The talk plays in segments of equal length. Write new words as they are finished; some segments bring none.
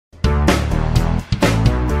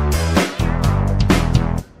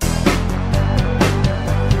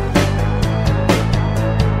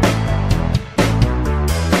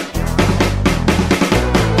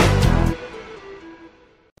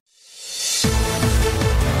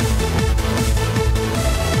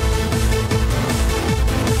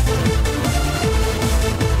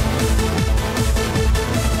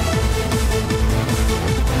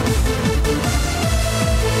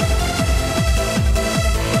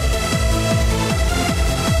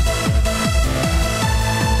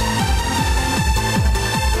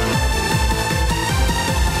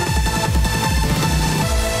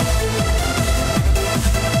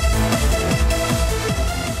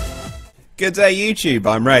Good day, YouTube.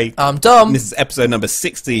 I'm Ray. I'm Dom. And this is episode number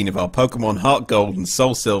 16 of our Pokemon HeartGold and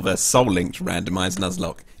SoulSilver Soul-Linked Randomised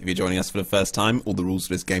Nuzlocke. If you're joining us for the first time, all the rules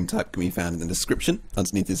for this game type can be found in the description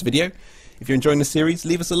underneath this video. If you're enjoying the series,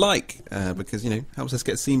 leave us a like, because, you know, helps us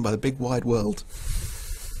get seen by the big wide world.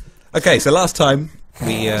 Okay, so last time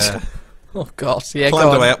we oh god, yeah, climbed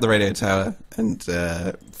our way up the radio tower and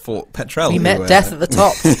fought Petrel. We met death at the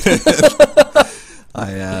top.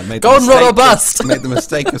 I made Goldenrod or bust. made the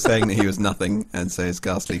mistake of saying that he was nothing, and so his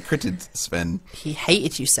ghastly critted Sven. He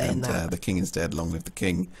hated you saying And that. the king is dead, long live the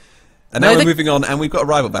king. And now we're moving on, and we've got a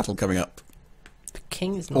rival battle coming up. The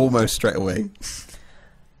king is not. Almost straight away.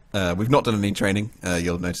 We've not done any training.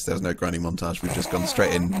 You'll notice there was no grinding montage. We've just gone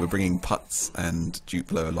straight in. We're bringing Putz and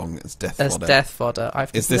Duplo along as death fodder. As death fodder.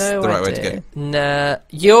 Is this no the right idea. way to go? Nah,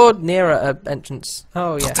 you're nearer an entrance.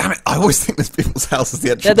 Oh yeah. God damn it! I always think this people's house is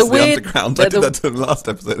the entrance They're to the the weird- underground. they're I did the- that to them last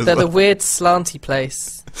episode as They're well. the weird slanty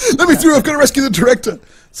place. Let me through! I've got to rescue the director!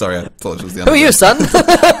 Sorry, I thought it was the Who are you, son?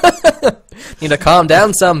 Need to calm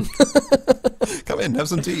down some. Come in, have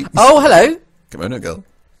some tea. Oh, hello. Kimono girl.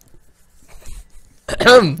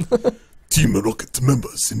 Team Rocket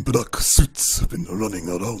members in black suits have been running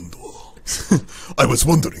around. I was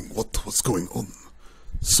wondering what was going on.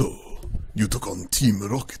 So, you took on Team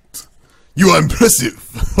Rocket. You are impressive!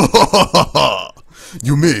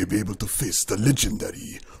 You may be able to face the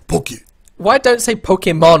legendary Why don't say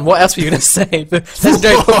Pokemon? What else were you going to say? The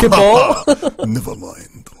legendary Pokeball? Never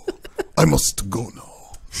mind. I must go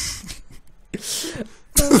now.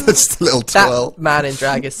 That's a little twirl. That man in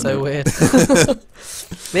drag is so weird.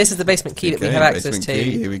 This is the basement key that we Okay, have access basement to.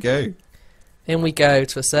 key, here we go. In we go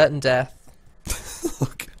to a certain death. Oh,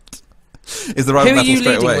 God. Is the rival Who are battle you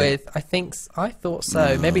straight leading away? with? I thought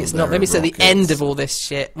so. Maybe it's not. they're Maybe it's at the rockets. end of all this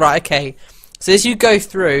shit. Right, okay. So as you go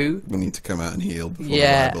through, We'll need to come out and heal before the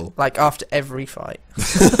yeah, rival. like after every fight.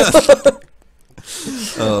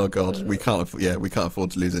 Oh god, we can't. We can't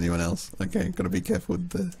afford to lose anyone else. Okay, got to be careful with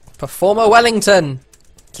the Performer Wellington,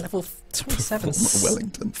 level 27.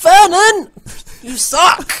 Wellington. Vernon, you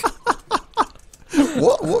suck.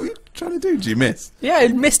 What were you trying to do? Did you miss? Yeah, I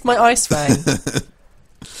missed my ice fang.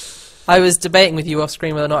 I was debating with you off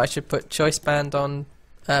screen whether or not I should put Choice Band on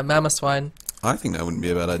Mamoswine. I think that wouldn't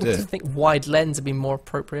be a bad I idea. think wide lens would be more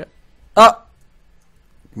appropriate. Oh,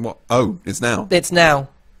 What? Oh, it's now. it's now.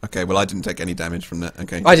 Okay, well I didn't take any damage from that.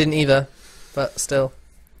 Okay. I didn't either, but still.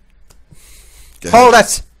 Go Hold ahead.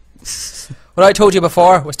 it! What I told you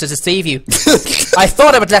before was to deceive you. I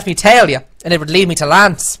thought it would let me tail you, and it would lead me to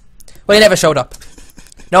Lance. Well, you never showed up.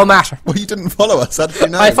 No matter. Well, you didn't follow us. How did you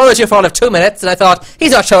know? I followed you for all of 2 minutes, and I thought,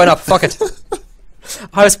 he's not showing up, fuck it.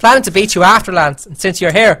 I was planning to beat you after Lance, and since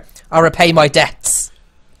you're here, I'll repay my debts.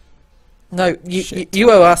 No, you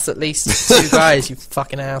owe us at least 2 guys, you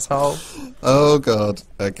fucking asshole. Oh god.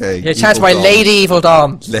 Okay. You're chatting Evil by Dom. Lady Evil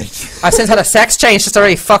Dom. Lady. I've since had a sex change just to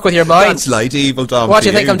really fuck with your mind. That's Lady Evil Dom. What do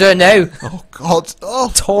for you think I'm doing now? Oh god. Oh.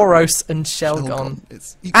 Tauros and Shelgon.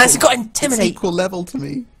 It's And it's got It's Intimidate. equal level to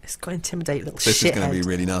me. It's got Intimidate, little This is going to be shithead.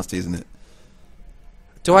 really nasty, isn't it?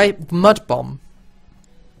 Do I Mud Bomb?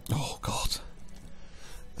 Oh god.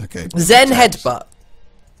 Okay. Zen Headbutt.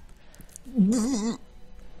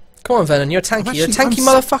 Come on, Vernon, you're a tanky. You're a tanky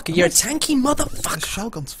motherfucker. You're a tanky motherfucker.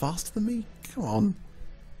 Shelgon's faster than me. Come on.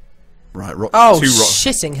 Right. Oh, 2 rock.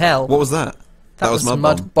 shitting hell. What was that? That was Mud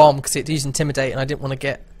Mud Bomb because it used Intimidate and I didn't want to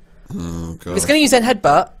get... Oh god. If it's going to use Zen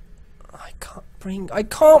Headbutt, I can't bring...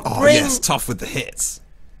 Oh yes, tough with the hits.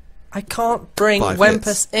 I can't bring 5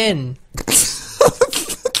 Wempus in.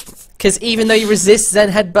 Because even though you resist Zen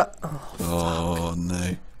Headbutt... Oh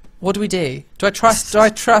no. What do we do? Do I trust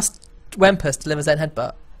Wempus to deliver Zen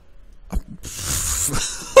Headbutt?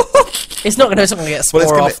 It's not going to get a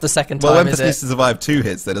spore off the second time, Well, is Wempus needs it? to survive 2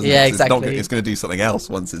 hits, then, doesn't Yeah, it? exactly. It's going to do something else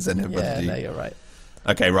once it's in him. Yeah, no, you're right.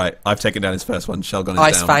 Okay, right. I've taken down his first one. Shelgon is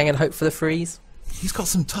Ice down. Fang and hope for the freeze. He's got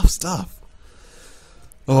some tough stuff.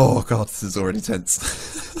 Oh god, this is already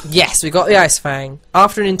tense. Yes, we got the Ice Fang.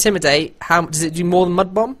 After an Intimidate, how does it do more than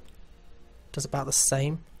Mud Bomb? Does about the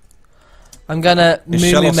same. I'm gonna Is Moo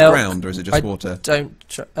Shell Moo off Milk. ground or is it just I water?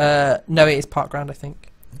 No, it is part ground. I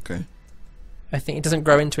think. Okay. I think it doesn't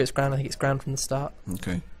grow into its ground. I think it's ground from the start.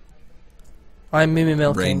 Okay. I'm Moo Moo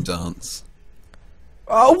Milking. Rain dance.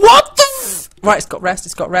 Oh, what the? Right, it's got rest.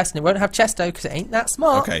 It's got rest, and it won't have Chesto because it ain't that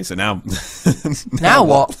smart. Okay, so now. Now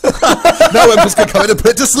what? No, Wempus can come in and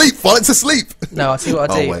put it to sleep while it's asleep. No, I see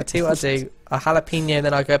what I Oh, do. wait. I tell you what I do. A jalapeno, and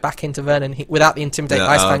then I go back into Vernon. Without the Intimidate, Yeah,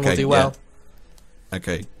 Ice Fang will okay, do well. yeah.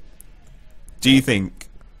 Okay. Do you think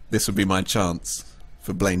this would be my chance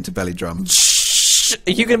for Blaine to belly drum? Shh!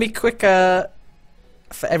 Are you going to be quicker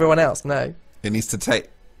for everyone else? No. It needs to take.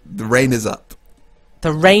 The rain is up.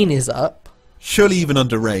 The rain is up. Surely even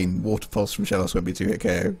under rain, water pulse from Shellos won't be 2-hit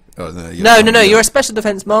KO. Oh, No, you're a special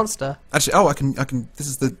defense monster. Actually, oh, I can. This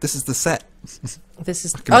is the set. This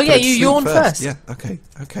is. can Oh put yeah, it to you sleep yawn first. Yeah. Okay.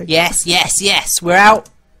 Yes. We're out.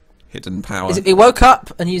 Hidden power. We woke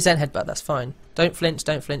up and you Zen headbutt. That's fine. Don't flinch.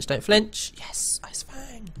 Yes, Ice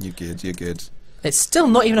Fang. You're good. It's still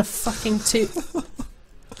not even a fucking 2.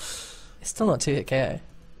 It's still not 2-hit KO.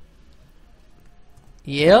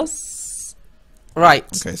 Yes. Right.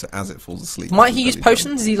 Okay, so as it falls asleep. Might he use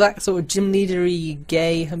potions? Is he like sort of gym leadery,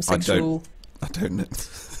 gay, homosexual? I don't know.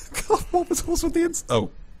 God, what was with the Oh.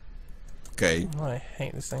 Okay. Oh, I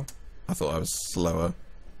hate this thing. I thought I was slower.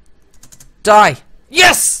 Die!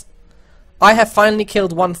 Yes! I have finally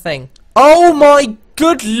killed one thing. Oh my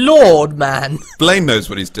good lord, man! Blaine knows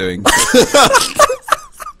what he's doing.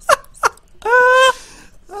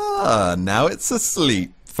 Now it's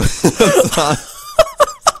asleep.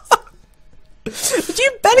 Did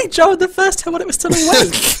you belly jar the first time when it was still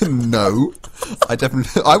awake? No.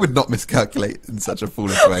 I would not miscalculate in such a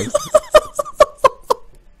foolish way.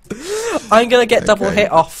 I'm gonna get double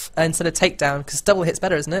hit off instead of takedown, because double hit's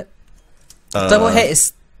better, isn't it? Double hit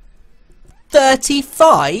is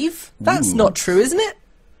 35? That's not true, isn't it?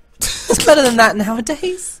 It's better than that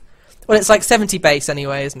nowadays. Well, it's like 70 base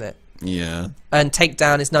anyway, isn't it? Yeah. And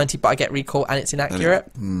takedown is 90, but I get recall and it's inaccurate.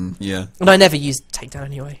 Yeah. And I never use takedown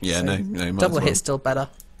anyway. Yeah, so no. Double hit's still better.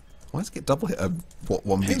 Why does it get double hit? What,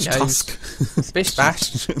 one Who each knows? tusk? Bish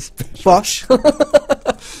bash. Bosh.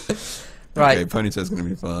 Right. Okay, Ponytail's going to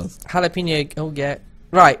be fast. Jalapeno. Oh, yeah.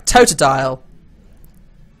 Right. Totodile.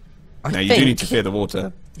 Now, you do need to fear the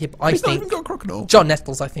water. Yeah, but I He's not think even got a crocodile. John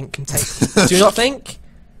Nettles, I think, can take. Do you not think?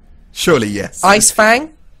 Surely, yes. Ice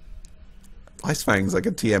Fang? Ice Fang's like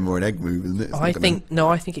a TM or an egg move, isn't it? It's I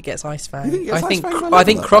think it gets Ice Fang. You think it gets I Ice Fang by I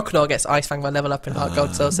think level up? Crocodile gets Ice Fang by level up in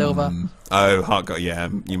HeartGold, SoulSilver. Oh, HeartGold, yeah,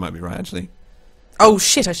 you might be right, actually. Oh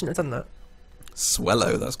shit! I shouldn't have done that.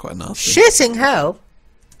 Swellow, that's quite nasty. Shitting hell!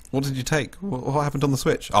 What did you take? What happened on the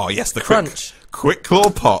Switch? Oh, yes, the Crunch. Quick Claw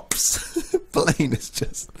Pops. Blaine is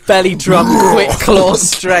just... Belly drum, quick claw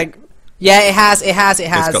strength. Yeah, it has. It has. It's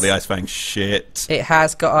got the Ice Fang shit. It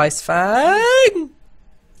has got Ice Fang.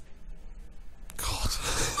 God.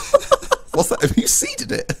 What's that? Have you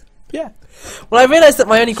seeded it? Yeah. Well, I realised that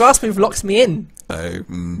my only grass move locks me in. Oh,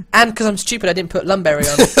 And because I'm stupid, I didn't put Lumberry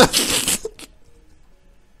on.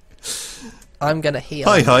 I'm gonna heal.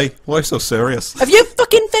 Hi. Why so serious? Have you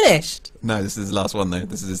fucking finished? No, this is his last one, though.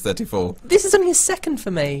 This is his 34. This is only a second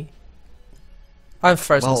for me. I'm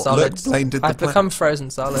frozen Well, solid. look, Blaine did the I've become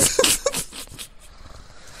frozen solid.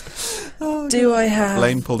 Do I have...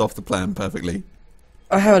 Blaine pulled off the plan perfectly.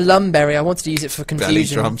 I have a Lumberry. I wanted to use it for Belly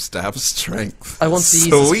confusion. drum stab strength. I wanted to use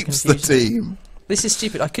this for Sweeps the confusion. team. This is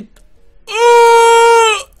stupid. I could...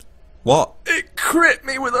 What? It crit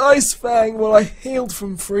me with Ice Fang while I healed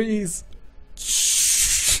from freeze.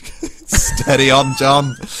 Steady on,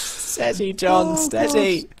 John. Steady, John,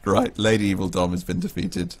 steady. Right, Lady Evil Dom has been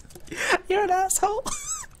defeated. You're an asshole.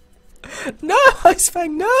 No, Ice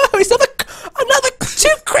Fang, no! It's another 2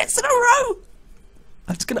 crits in a row!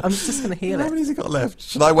 I'm just gonna heal How it. many has he got left?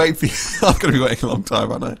 Should I wait for you? I'm gonna be waiting a long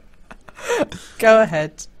time, aren't I? Go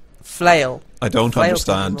ahead. Flail. I don't Flail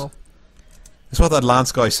understand. Pokemon. It's what that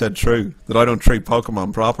Lance guy said true, that I don't treat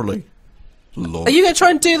Pokemon properly. Lord. Are you gonna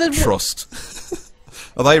try and do the... Trust.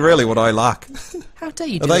 Are they really what I lack? How dare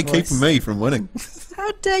you do Are they the voice? keeping me from winning?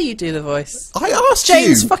 How dare you do the voice? I asked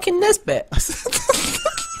James you! fucking Nesbitt.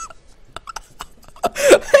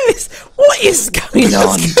 What is going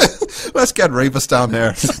on? Let's get Rebus down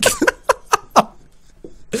here.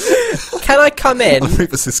 Can I come in?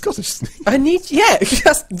 Rebus is Scottish, isn't he? I need... Yeah,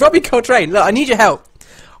 that's Robbie Coltrane. Look, I need your help.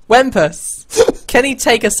 Wempus. Can he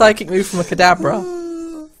take a psychic move from a Kadabra?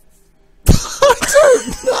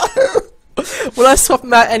 Well, I swap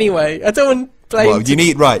him out anyway. I don't want Blaine Well, you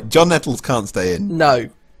need... Right, John Nettles can't stay in. No.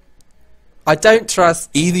 I don't trust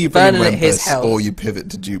Either you bring Vernon at his Wempus, health. or you pivot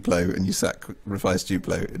to Duplo and you sacrifice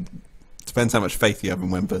Duplo. It depends how much faith you have in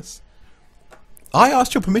Wempus. I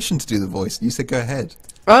asked your permission to do the voice. You said go ahead.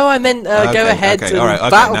 Oh, I meant go ahead and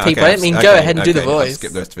battle people. I didn't mean go ahead and do the I'll voice.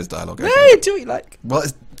 skip the rest of his dialogue. No, Okay. do what you like. Well,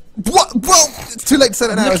 it's too late to say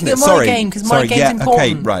that now, Looking isn't it? at my Sorry. game, 'cause my Sorry, game's yeah, important.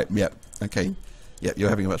 Okay, right, yep, okay. Yep, you're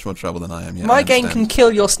having much more trouble than I am. Yeah, My I game can understand.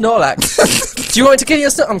 kill your Snorlax. Do you want me to kill your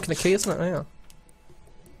Snorlax? I'm going to kill your Snorlax now.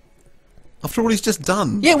 After all he's just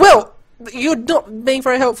done. Yeah, well, you're not being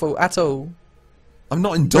very helpful at all. I'm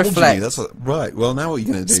not indulging Reflect. you. That's right. Well, now what are you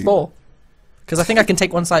going to do? Spore. Because I think I can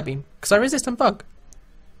take one side beam. Because I resist on bug.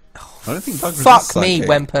 I don't think Bug Fuck resists me, psychic.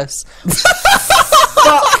 Wempus.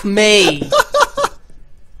 Fuck me.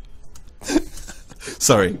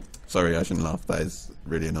 Sorry, I shouldn't laugh. That is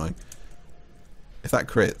really annoying. If that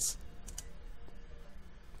crits,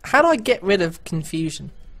 How do I get rid of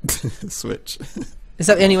confusion? switch. Is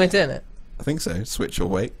that the only way of doing it? I think so. Switch or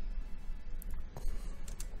wait.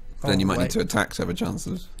 But then you might need to attack to have a chance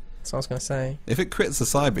of... That's what I was going to say. If it crits the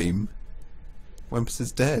Psybeam, Wempus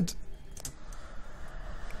is dead.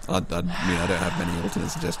 I don't have many alternate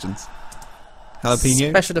suggestions. Jalapeno?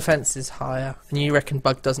 Special defense is higher, and you reckon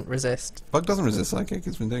Bug doesn't resist. Bug doesn't resist Psychic.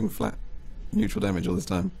 It's been doing flat neutral damage all this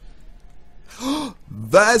time.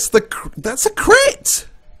 That's a crit!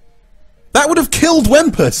 That would have killed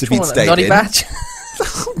Wempus if he'd stayed Noddy in. badge.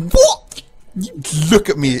 What? You look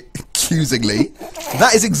at me accusingly.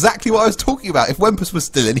 That is exactly what I was talking about. If Wempus was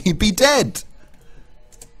still in, he'd be dead.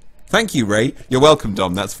 Thank you, Ray. You're welcome,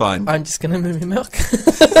 Dom. That's fine. I'm just going to move your milk.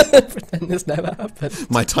 Pretend this never happened.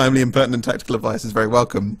 My timely and pertinent tactical advice is very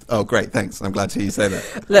welcome. Oh, great. Thanks. I'm glad to hear you say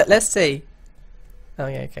that. Let's see. Oh,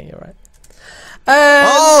 yeah, okay, you're right.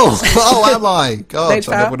 Oh, am I? God, Mage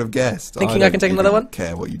I power? never would have guessed. Thinking I can take another one?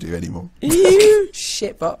 Care what you do anymore. You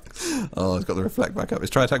shit box. Oh, it's got the reflect back up. Is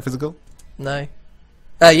try attack physical? No.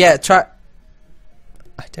 Yeah, try.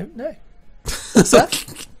 I don't know. Sir?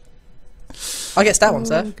 I get stat one,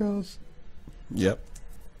 sir. Gosh. Yep.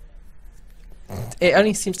 It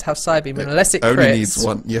only seems to have Psybeam, and unless it crits... Only needs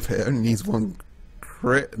one. Yep, it only needs one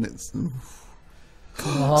crit, and it's...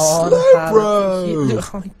 Come on, Slow, bro.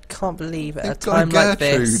 I can't believe it. You've At a time got like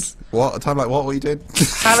this. What? A time like what? What you did?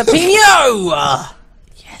 Jalapeno!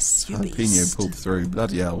 Yes, you Jalapeno beast. pulled through.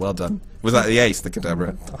 Bloody hell, well done. Was that the ace, the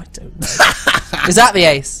Kadabra? I don't know. Is that the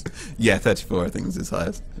ace? Yeah, 34 I think is his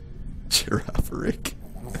highest. Girafferic.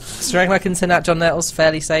 So you reckon I can send out John Nettles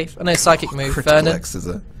fairly safe? I know psychic move, Critical Vernon. X is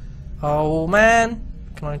a... Oh man,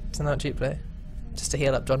 can I send out Dupe player? Just to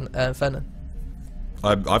heal up John Vernon.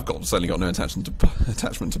 I've certainly got no attachment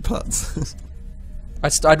to putts.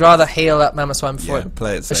 I'd rather heal up Mammoth before Yeah,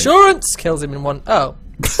 play it safe. Assurance kills him in one. Oh,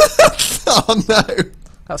 Oh no! that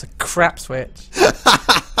was a crap switch.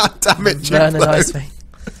 Damn it, Vernon Jiplo. Ice Fang.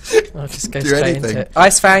 I'll just go Do straight anything. into it.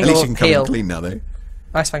 Ice Fang At least or you can come heal? in clean now, though.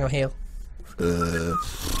 Ice Fang or heal? Ooh.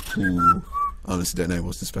 I honestly don't know.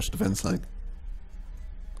 What's the special defense like?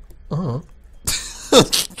 Oh.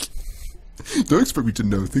 Don't expect me to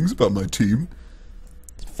know things about my team.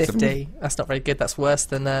 50. That's not very good. That's worse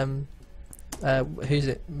than who's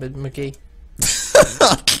it? McGee.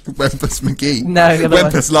 Wempus McGee. No, the other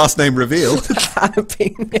one. Wempus last name revealed.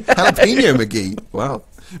 Jalapeno. Jalapeno McGee. Wow.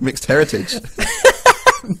 Mixed heritage.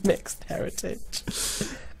 Mixed heritage.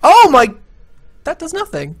 Oh my! That does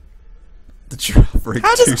nothing. The giraffe rig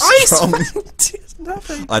How too does Ice strong. Fang do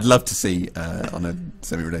nothing? I'd love to see, on a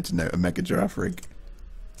semi-related note, a mega giraffe rig.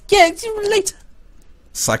 Yeah, later.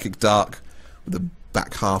 Psychic Dark with the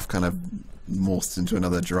back half kind of morphs into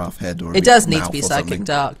another giraffe head, or a It does need mouth to be or psychic something.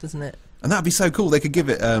 dark, doesn't it? And that'd be so cool. They could give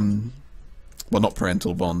it, well, not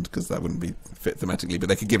parental bond because that wouldn't be fit thematically, but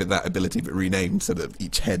they could give it that ability but renamed so that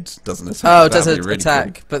each head doesn't attack. Oh, it does That'd be an really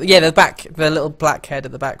attack. cool. But yeah, the little black head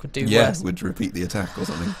at the back would do Yeah, worse. would repeat the attack or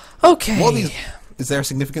something. Okay. What are these? Is there a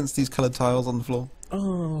significance to these coloured tiles on the floor?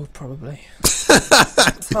 Oh, probably. It's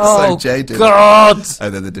Oh, so jaded. God! Oh,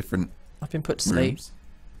 they're the different I've been put to sleep. rooms.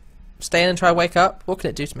 Stay in and try to wake up? What can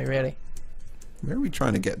it do to me, really? Where are we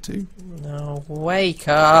trying to get to? No, wake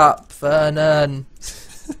up, Vernon.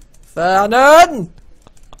 Vernon!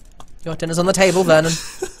 Your dinner's on the table, Vernon.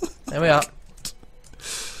 There we are.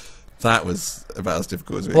 That was about as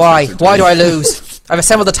difficult as we Why? expected it to Why be. do I lose? I've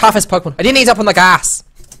assembled the toughest Pokemon. I didn't ease up on the gas.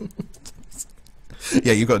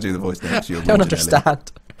 Yeah, you've got to do the voice now. 'cause you're I don't wounded, Ellie.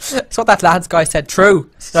 understand. It's what that Lance guy said. True.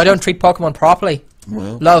 No, I don't treat Pokemon properly.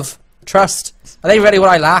 Well, Love. Trust. Are they really what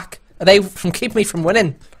I lack? Are they from keeping me from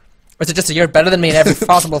winning? Or is it just that you're better than me in every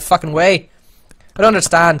possible fucking way? I don't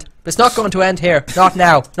understand. But it's not going to end here. Not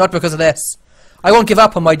now. Not because of this. I won't give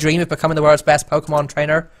up on my dream of becoming the world's best Pokemon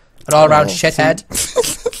trainer. An all-round Oh, shithead.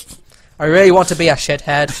 I really want to be a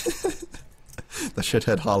shithead. the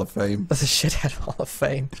Shithead Hall of Fame That's a shithead Hall of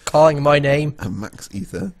Fame. Calling my name. and Max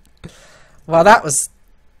Ether. Well, that was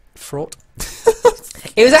fraught.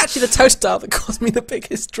 It was actually the Toadstool that caused me the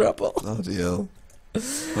biggest trouble. Bloody hell. I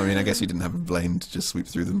mean, I guess you didn't have a Blaine to just sweep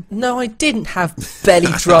through them. No, I didn't have Belly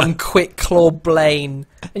Drum Quick Claw Blaine.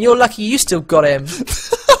 And you're lucky you still got him.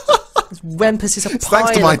 Wempus is a It's pile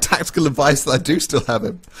thanks to my of- tactical advice that I do still have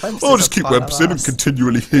him. Wempus I'll is just a keep pile of Wempus in and ass.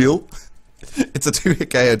 continually heal. It's a 2-hit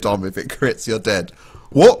KO, Dom. If it crits, you're dead.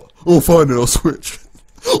 What? Oh, fine, then I'll switch.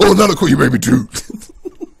 Oh, now look what you made me do.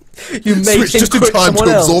 You made Switch him just in quit time to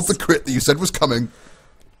someone else. absorb the crit that you said was coming.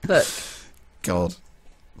 Look, God.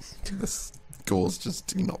 This scores just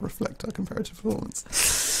do not reflect our comparative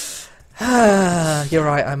performance. you're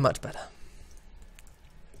right, I'm much better.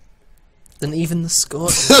 Than even the score.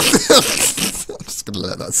 I'm just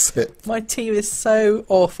That's it. My team is so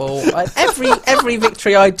awful. Every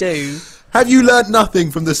victory I do. Have you learnt nothing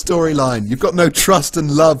from the storyline? You've got no trust and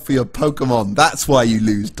love for your Pokemon. That's why you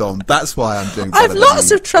lose, Dom. That's why I'm doing I have better than lots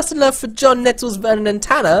you. of trust and love for John, Nettles, Vernon and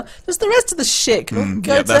Tanner. There's the rest of the shit. Go Yeah,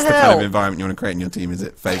 to that's the hell. kind of environment you want to create in your team, is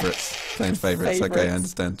it? Favourites. Playing favourites. Okay, I Favourites.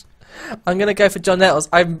 understand. I'm going to go for John Nettles.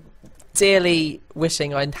 I'm dearly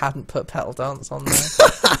wishing I hadn't put Petal Dance on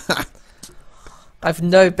there. I've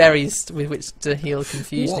no berries with which to heal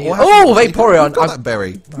confusion. What Oh, happened? Vaporeon! You've got that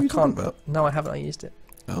berry. What are I you talking can't. about? No, I haven't. I used it.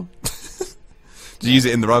 Oh. Did you use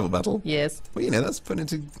it in the rival battle? Yes. Well, you know, that's put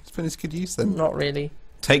into good use then. Not really.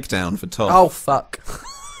 Takedown for Todd. Oh, fuck.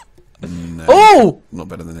 No. Oh! Not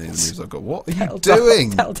better than any of the moves I've got. What are you Petal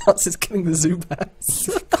doing? Petal Dance is killing the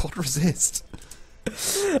Zubats. God, resist.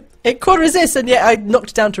 It could resist, and yet I knocked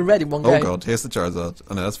it down to red in one go. Oh god, here's the Charizard.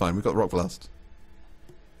 Oh no, that's fine. We've got Rock Blast.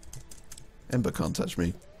 Ember can't touch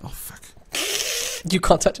me. Oh fuck. You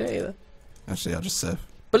can't touch it either. Actually, I'll just surf.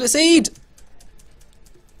 Bullet Seed!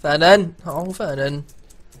 Vernon. Oh, Vernon.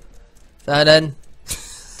 Vernon.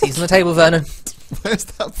 Tease on the table, Vernon. Where's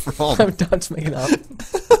that from? I'm done to make it up.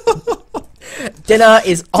 Dinner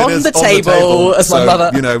is on Dinner's the table, as my so,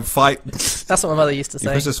 mother. You know, fight. That's what my mother used to You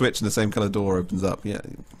say. push a switch and the same colour door opens up. Yeah.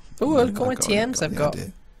 Oh, Yeah, look at my TMs I've the got.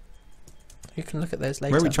 idea. You can look at those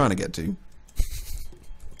later. Where are we trying to get to?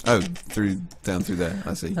 Oh, down through there.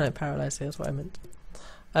 I see. No, paralysed here, that's what I meant.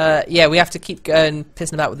 Yeah, we have to keep going,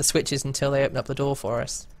 pissing about with the switches until they open up the door for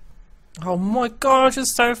us. Oh my god, you're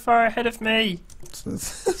so far ahead of me! So,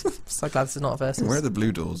 So glad this is not a versus. where are the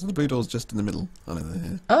blue doors? Are the blue doors just in the middle? Oh no, they're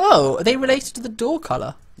here. Oh, are they related to the door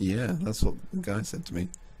colour? Yeah, that's what the guy said to me.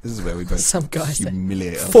 This is where we both Some guy said,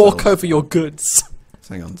 humiliate ourselves. fork over your goods.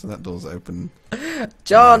 Hang on, so that door's open.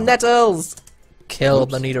 John Nettles! Kill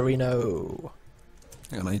the Nidorino.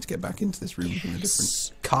 Hang on, I need to get back into this room from a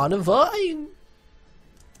different... Carnivine!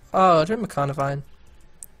 Oh, do you remember Carnivine?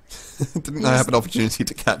 Didn't I have an opportunity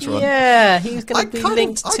to catch one? Yeah, he was going to be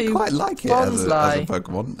linked I to quite like it as a Bonsly.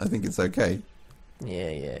 Pokemon. I think it's okay.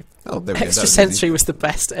 Yeah. Oh, there we go. Extra that was Sensory easy. was the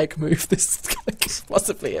best egg move this guy could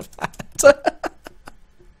possibly have had.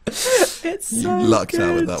 It's You so lucked good.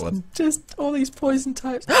 out with that one. Just all these poison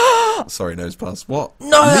types. Sorry, nose pass. What? No,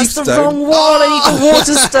 that's the Leaf wrong Stone? one. I need the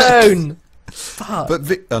Water Stone. Fuck. But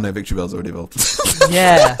oh no, Victory Bell's already evolved.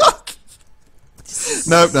 Yeah.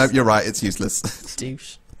 no, you're right. It's useless.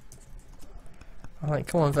 Douche. Alright,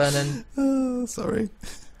 come on, Vernon. Oh, sorry.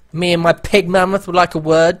 Me and my pig mammoth would like a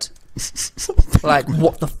word. Like,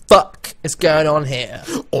 what the fuck is going on here?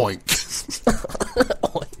 Oink.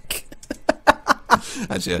 Oink.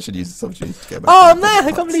 Actually, I should use this opportunity to get back. Oh to the man, I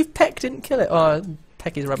parts. can't believe Peck didn't kill it. Oh,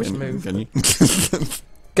 Peck is a rubbish move. Can you?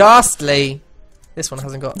 Ghastly. This one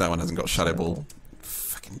hasn't got. That one hasn't got Shadow Ball.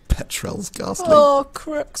 Fucking Petrel's ghastly. Oh,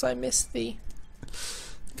 Crooks, I missed thee.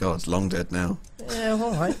 God, it's long dead now. Yeah,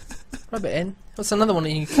 alright. Rub it in. What's another one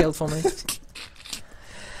that you killed for me?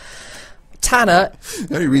 Tanner.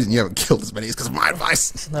 The only reason you haven't killed as many is because of my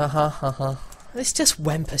advice. It's just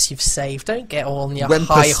Wempus you've saved. Don't get all on your Wempus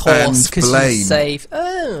high horse and because Blaine. you saved.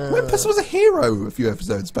 Oh. Wempus was a hero a few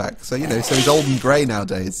episodes back, so you know, so he's old and grey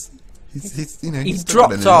nowadays. He's you know, He he's still got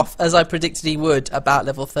dropped it in him. off, as I predicted he would, about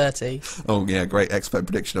level 30. Oh yeah, great expert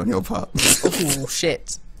prediction on your part. Oh,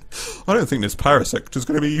 shit. I don't think this Parasect is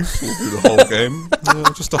going to be useful through the whole game.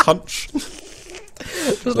 Just a hunch.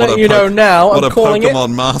 Just letting you know now, what I'm a calling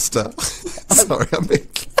Pokemon master. Sorry, I'm being...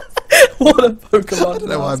 it. What a Pokemon. I don't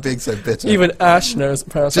know why I'm being so bitter. Even Ash knows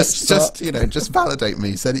Parasect. just you know, just validate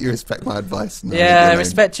me. Say that you respect my advice. And Yeah, I leave me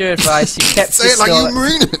respect your advice. You kept alone. Say it like you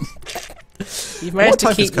mean it. You've What managed to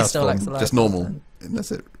type is keep your Snorlax Castform? alive. Just normal.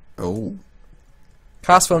 Unless it. Oh,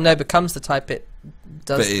 Castform now becomes the type it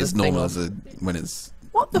does. but it the is thing normal of- as a when it's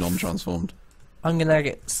What the f- non-transformed. I'm gonna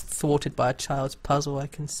get thwarted by a child's puzzle. I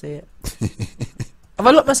can see it. Have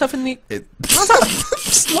I locked myself in the? It I've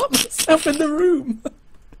just locked myself in the room.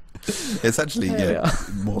 it's actually There we are.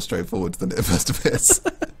 more straightforward than it first appears.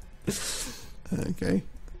 Okay,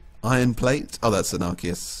 Iron Plate. Oh, that's an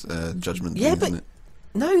Arceus judgment. Yeah, thing, but isn't it?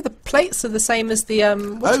 No, the plates are the same as the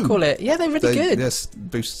what do you Oh. call it? Yeah, they're really good. Yes,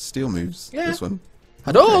 boost steel moves. Yeah. This one.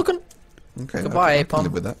 Hadouken, Okay, Goodbye, I can Apom.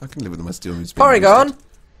 live with that. I can live with my steel moves. being Porygon,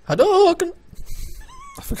 boosted. Hadouken.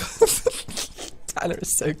 I forgot. Tyler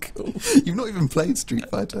is so cool. You've not even played Street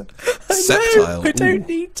Fighter. I Sceptile. know, I don't Ooh.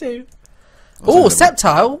 need to. I was Oh, only level-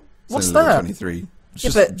 Septile. it's What's only level that? 23. It's Yeah,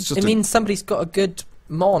 just- but it's just it a- means somebody's got a good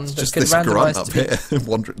mon that just can this grunt randomise up to be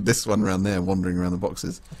here, this one around there, wandering around the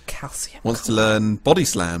boxes. calcium. Wants to learn Body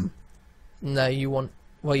Slam. No, you want.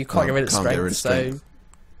 Well, you can't Oh, get rid of can't strength, get rid of so. strength.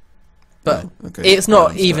 But Oh, okay. it's not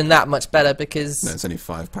Balance even that much better No, because, it's only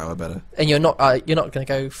 5 power better. and you're not going to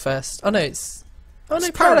go first. Oh no, it's. Oh no,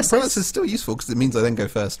 Paralysis paralysis. is still useful because it means I then go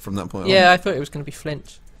first from that point on. Yeah, I thought it was going to be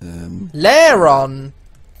flinch. Um,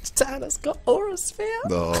 Tana's got aura sphere.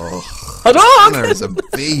 oh, Hadouken! Tanner is a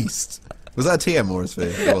beast. Was that a TM or a sphere?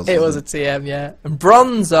 It was a TM, yeah. And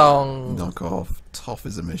Bronzong. Knock off. Toph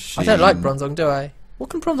is a machine. I don't like Bronzong, do I? What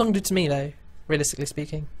can Bronzong do to me, though? Realistically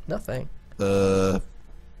speaking, nothing.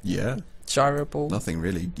 Yeah. Gyro Ball. Nothing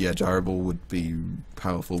really. Yeah, Gyro Ball would be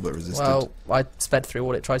powerful but resisted. Well, I sped through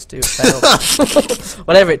what it tried to do. It failed.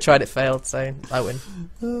 Whatever it tried, it failed. So I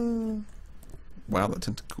win. Wow, that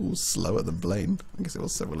tentacle's slower than Blaine. I guess it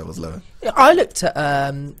was several levels lower. Yeah, I looked at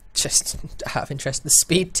just out of interest the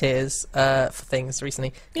speed tiers for things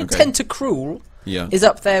recently. You know, Okay. Tentacruel Yeah. is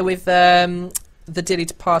up there with the dearly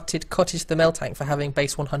departed Cottage the Meltank for having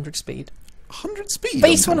base 100 speed. 100 speed.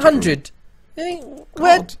 Base on 100. I think,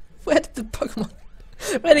 where did the Pokemon?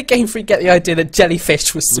 Where did Game Freak get the idea that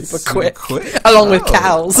jellyfish was super quick, along with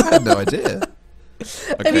cows? I had no idea.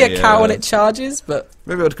 Maybe Okay, a cow when yeah. it charges, but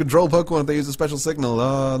Maybe I'd control Pokemon if they use a special signal.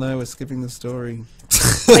 Oh no, we're skipping the story.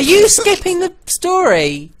 are you skipping the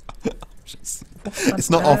story? It's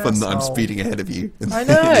not often that I'm asshole. speeding ahead of you in, I in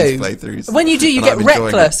know. these playthroughs. When you do, you and get I'm enjoying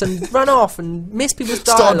reckless it. and run off and miss people's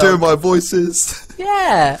dialogue. Start doing my voices.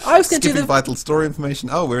 Yeah, I was going to do Skipping the. vital story information.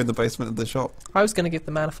 Oh, we're in the basement of the shop. I was going to give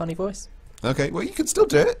the man a funny voice. Okay, well you can still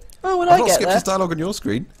do it. Oh, when I've I not get skipped there. this dialogue on your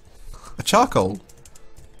screen. A charcoal.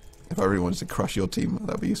 If I really wanted to crush your team,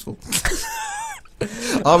 that'd be useful.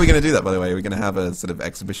 Are we going to do that, by the way? Are we going to have a sort of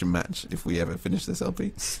exhibition match if we ever finish this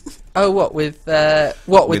LP? Oh, what with With- the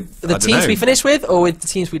I don't teams know. we finish with, or with the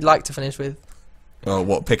teams we'd like to finish with? Or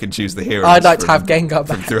what, pick and choose the heroes? I'd like to from- have Gengar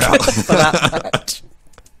from back throughout. for that match.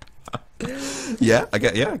 Yeah, I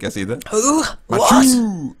guess either. Who?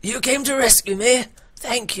 Machu! You came to rescue me?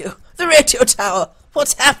 Thank you. The radio tower.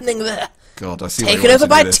 What's happening there? God, I see why you Taken wanted over to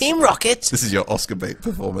by do this. Team Rocket. This is your Oscar bait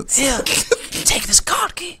performance. Here, take this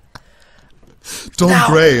card key. Don Now,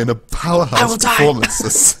 Gray in a I powerhouse will die. performance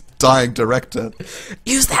as dying director.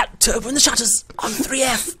 Use that to open the shutters on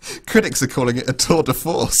 3F. Critics are calling it a tour de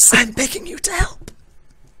force. I'm begging you to help.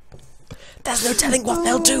 There's no telling what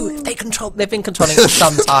they'll do if they control. They've been controlling it for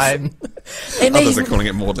some time. Others are calling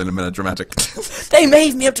it more melodramatic. They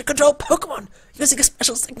made me able to control Pokemon using a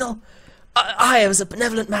special signal. I as a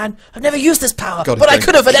benevolent man, have never used this power, God, but I don't-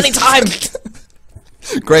 could have at any time.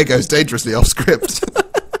 Gray goes dangerously off script.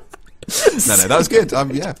 No, that was good. I'm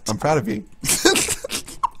proud of you.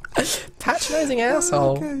 Patronising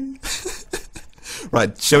asshole. Okay.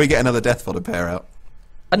 Right, shall we get another Death Fodder pair out?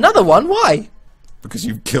 Another one? Why? Because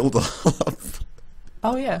you've killed off.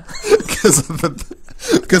 Oh yeah. Because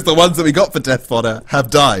the ones that we got for Death Fodder have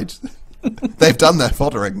died. They've done their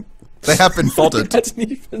foddering. They have been I foddered. didn't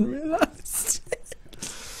even realise.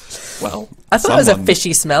 Well, I thought it was a someone-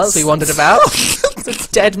 fishy smell as we wandered about. It's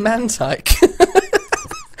a dead man-tyke.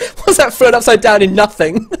 Was that thrown upside down in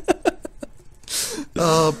nothing?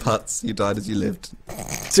 Oh, Putz, you died as you lived.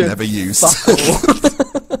 To Never used.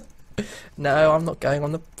 fuck all. No, I'm not going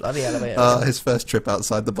on the bloody elevator. His first trip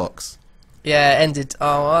outside the box. Yeah, ended.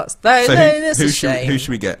 Oh, that's So that's who a should shame. who should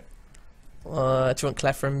we get? Do you want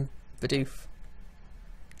Cleffa and Bidoof?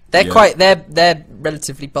 They're Yeah. they're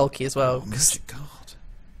relatively bulky as well. Mystic God.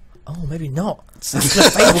 Oh, maybe not.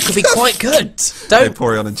 Fable could be quite good. Don't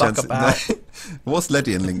Vaporeon and fuck Chansey. about. No. What's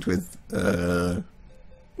Ledian linked with?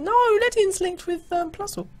 No, Ledian's linked with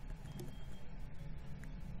Plusle.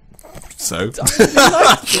 So? I really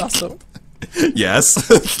like Plusle.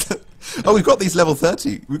 Yes. Oh, we've got these level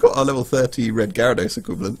 30. We've got our level 30 Red Gyarados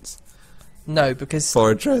equivalents. No, because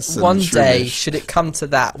Fortress and one day, Shroomish. should it come to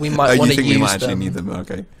that, we Oh, might you want to think use we might actually them. need them?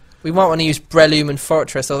 Okay. We might want to use Breloom and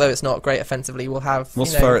Fortress, although it's not great offensively. We'll have.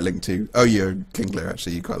 What's you know, Ferret linked to? Oh, you're Kingler,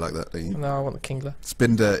 actually. You quite like that, don't you? No, I want the Kingler.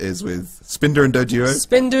 Spinder is with Spinder and Doduo.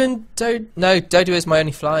 Spinder and Doduo is my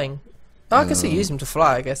only flying. Oh, I can still use him to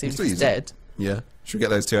fly, I guess, even if still he's use him. dead. Yeah. Should we get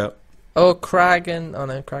those two out? Oh, Crag and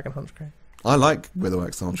Honchcray. I like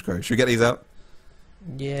Witherwax and Honchcrow. Should we get these out?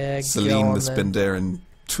 Yeah, go Celine, on the then. Spinder, and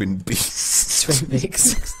Twin Beasts. Twin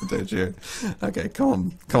Peaks. the Doduo. Okay,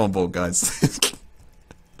 come on board, guys.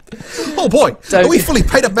 Oh boy, Don't- are we fully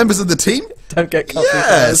paid up members of the team? Don't get coffee.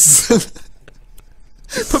 Yes!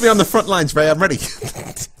 Put me on the front lines, Ray, I'm ready.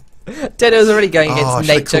 Dodo's already going Oh, I against should've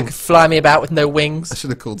nature, called- could fly me about with no I wings. should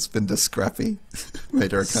have called Spinder Scrappy.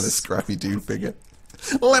 Made her a kind of scrappy dude figure.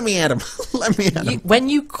 Let me at him. Let me at him. When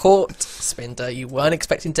you caught Spinder, you weren't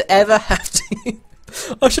expecting to ever have to.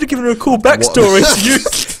 I should have given her a cool backstory to you,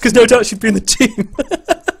 because no doubt she'd be in the team.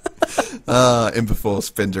 In before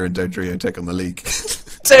Spinder and Dodrio take on the league.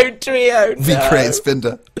 Dodrio, We no. create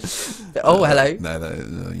Spinder. Oh, hello.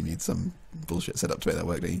 No, you need some bullshit set up to make that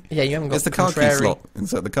work, don't you? Yeah, you haven't got It's the card key contrary. slot.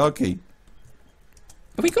 Insert the card key.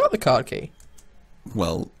 Have we got the card key?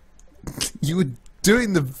 Well, you were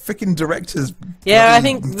doing the freaking director's. Yeah, I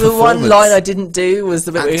think the one line I didn't do was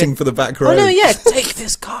the bit acting for the back row. Oh no, yeah, take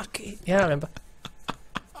this card key. Yeah, I remember.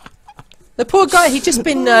 The poor guy, he'd just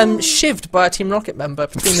been shivved by a Team Rocket member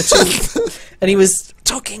between the two, and he was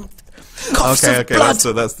talking coughs of blood.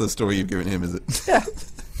 That's the story you've given him, is it? Yeah.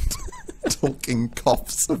 Talking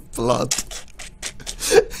coughs of blood.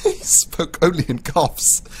 He spoke only in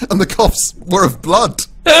coughs, and the coughs were of blood.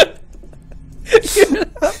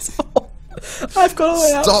 That's all. I've got all the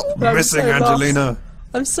way out. Stop missing, Angelina. Lost.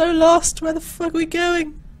 I'm so lost. Where the fuck are we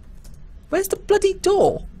going? Where's the bloody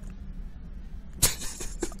door?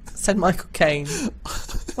 Said Michael Caine.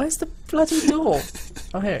 Where's the bloody door?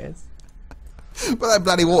 Oh, here it is. But that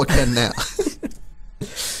bloody water can now.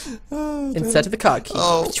 Instead of the card key.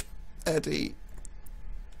 Oh, Eddie.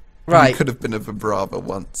 Right. You could have been a vibrava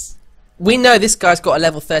once. We know this guy's got a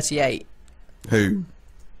level 38. Who?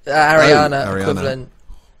 Ariana Ariana. equivalent.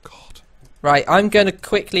 Oh, God. Right, I'm going to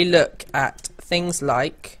quickly look at things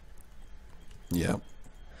like Yeah.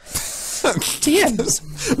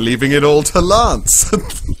 TMs. Leaving it all to Lance.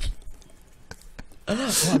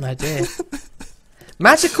 What an idea.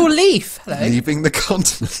 Magical leaf. Hello. Leaving the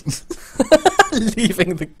continent.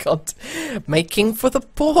 Leaving the continent. Making for the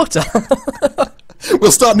border.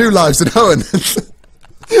 We'll start new lives in Hoenn.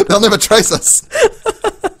 They'll never trace us.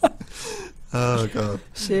 Oh, God.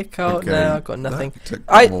 Sheer cold. Okay. No, I've got nothing. That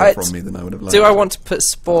took more from me than I would have liked. Do I want to put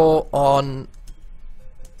Spore on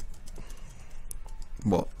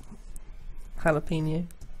What? jalapeno?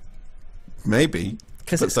 Maybe.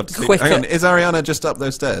 Because it's quicker. quicker. Hang on, is Ariana just up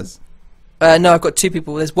those stairs? No, I've got two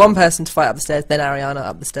people. There's one person to fight up the stairs, then Ariana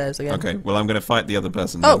up the stairs again. Okay, well, I'm going to fight the other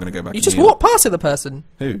person. Oh, I'm going to go back you and just heal. walked past the other person.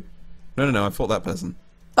 Who? No, I fought that person.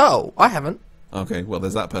 Oh, I haven't. Okay, well,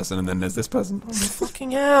 there's that person, and then there's this person. Oh,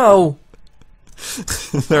 fucking hell.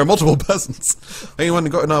 There are multiple persons. Anyone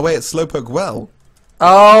got in our way at Slowpoke Well?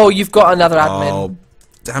 Oh, you've got another admin. Oh,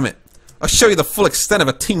 damn it. I'll show you the full extent of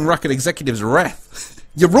a Team Rocket executive's wrath.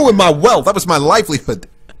 You ruined my well. That was my livelihood.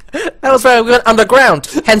 That was where we went underground,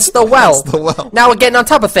 hence the well. Hence the well. Now we're getting on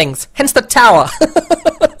top of things, hence the tower.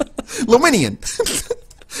 Luminian.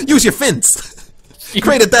 Use your fins.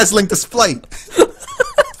 Create a dazzling display.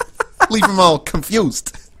 Leave them all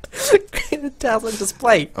confused. Create a dazzling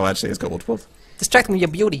display. Oh, actually, it's got waterfalls. Distract them with your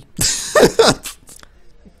beauty.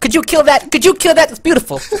 Could you kill that? Could you kill that? It's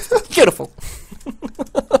beautiful. Beautiful.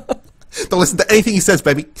 Don't listen to anything he says,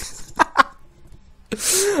 baby.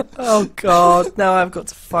 Oh God! Now I've got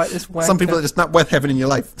to fight this wanker. Some people are just not worth having in your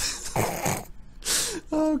life.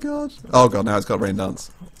 Oh God! Oh God! Now it's got rain dance.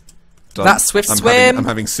 Done. That swift swim. I'm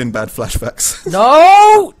having Sinbad flashbacks.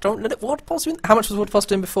 No! Don't let it waterfalls win. How much was waterfalls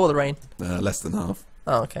doing before the rain? Less than half,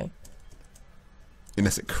 Oh, okay.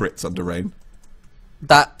 unless it crits under rain.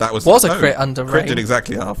 That was a crit under Crit rain. did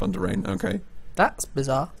exactly half under rain. Okay, That's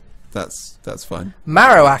bizarre. that's fine.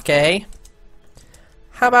 Marowak, eh?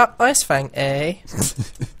 How about Ice Fang, eh?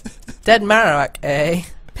 Dead Marowak, eh?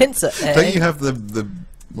 Pinsir, eh? Don't you have the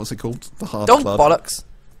what's it called? The hard Don't club. bollocks.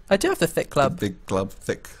 I do have the thick The club. big club,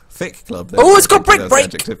 thick club. Oh, it's got Brick That's Break!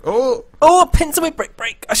 adjective. Oh, Oh, Pinsir with Brick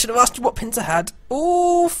Break. I should have asked you what Pinsir had.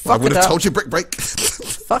 Oh, I fuck would it have up. told you Brick Break.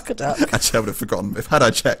 Fuck it up. Actually, I would have forgotten. If had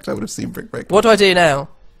I checked, I would have seen Brick Break. What do I do now?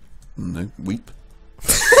 No, weep.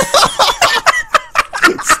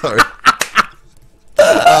 Sorry.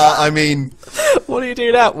 I mean, What do you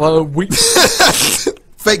do now? Well, we...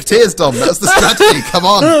 fake tears, Dom. That's the strategy. Come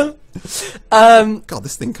on. God,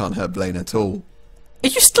 this thing can't hurt Blaine at all. Are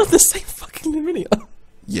you still the same fucking Luminia?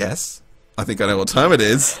 Yes. I think I know what time it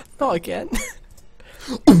is. Not again.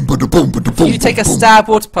 You You take a stab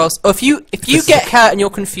water pulse. Or if you get hurt and you're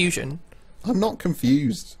confusion. I'm not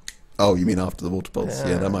confused. Oh, you mean after the water pulse?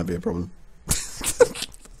 Yeah, that might be a problem.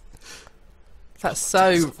 That's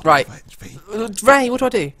so... Right. HP. Ray, what do I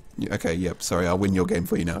do? Okay, yep. Sorry, I'll win your game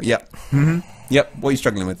for you now. Yep. Yep. What are you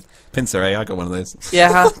struggling with? Pinsir, eh? I got one of those.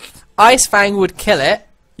 Yeah, Ice Fang would kill it,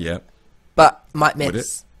 Yep. but might Would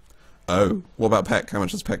miss. Oh, what about Peck? How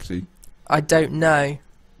much does Peck do? I don't know.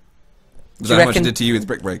 Is you that how much it reckon- did to you with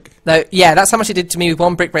Brick Break? No, yeah, that's how much he did to me with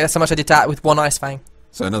one Brick Break. That's how much I did that with one Ice Fang.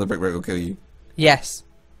 So another Brick Break will kill you. Yes.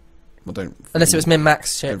 Well, don't. Unless it was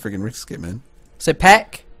min-max shit. Don't friggin' risk it, man. So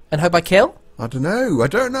Peck, and hope I kill. I don't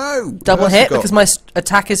know. Double What else hit you got? because my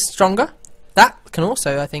attack is stronger. That can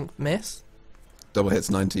also, I think, miss. Double hit's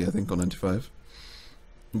 90, I think, or 95.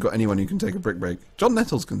 You got anyone who can take a Brick Break? John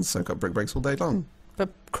Nettles can soak up Brick Breaks all day long. But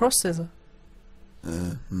cross scissor.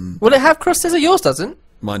 Will it have cross scissor? Yours doesn't.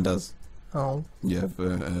 Mine does. Oh. Yeah,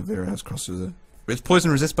 Vera has cross scissor. It's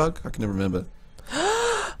poison resist bug? I can never remember.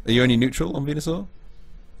 Are you only neutral on Venusaur?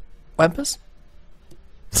 Wampus?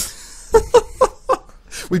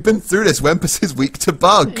 We've been through this. Wempus is weak to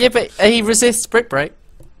bug. Yeah, but he resists Brick Break.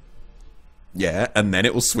 Yeah, and then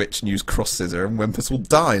it will switch and use Cross Scissor, and Wempus will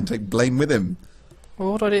die and take blame with him.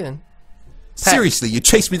 Well, what do I do then? Seriously, you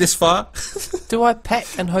chased me this far? Do I peck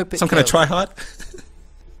and hope it Some kills? kind of try hard?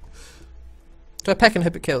 Do I peck and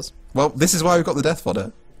hope it kills? Well, this is why we've got the Death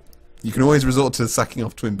Fodder. You can always resort to sacking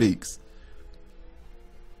off Twin Beaks.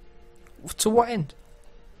 To what end?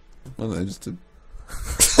 I don't know, just to...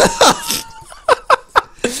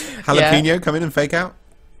 Jalapeno come in and fake out?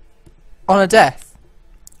 On a death?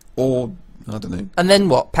 Or, I don't know. And then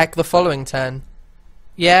what? Peck the following turn?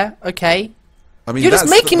 Yeah, okay. I mean, You're just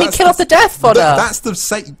making me kill off the Death Fodder! That's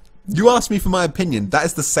the You asked me for my opinion. That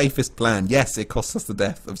is the safest plan. Yes, it costs us the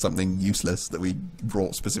death of something useless that we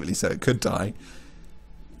brought specifically so it could die.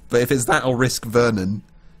 But if it's that or risk Vernon...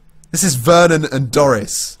 This is Vernon and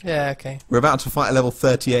Doris. Yeah, okay. We're about to fight a level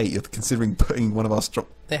 38. You're considering putting one of our strong...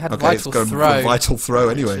 They had okay, Vital it's going Throw. for Vital Throw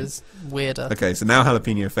anyway. Which is weirder. Okay, so now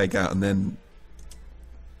Jalapeno fake out and then...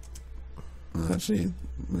 Actually...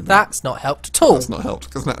 That's not helped at all. That's not helped,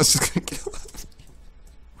 because now it's just going to kill us.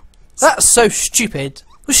 That's so stupid.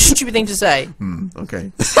 What a stupid thing to say.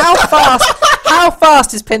 Okay. How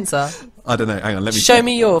fast is Pincer? I don't know, hang on, let me Show check.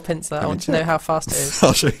 me your Pincer. I me want to know check. how fast it is.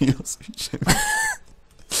 I'll show you yours. Show me.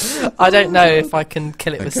 I don't know if I can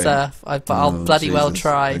kill it with Okay. Surf, but I'll Oh, bloody well Jesus.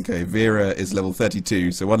 try. Okay, Vera is level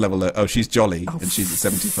 32, so one level low. Oh, she's jolly, and she's at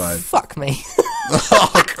 75. Fuck me.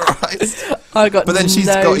 Oh, Christ. I got But then she's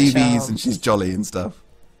no got EVs chance. and she's jolly and stuff.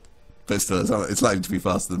 But still, it's likely to be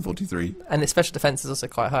faster than 43. And its special defense is also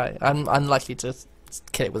quite high. I'm unlikely to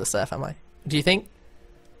kill it with a Surf, am I? Do you think?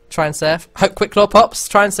 Try and Surf. Hope Quick Claw pops.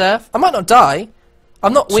 Try and Surf. I might not die.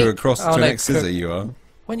 I'm not weak. So across Oh, to no, an X scissor you are.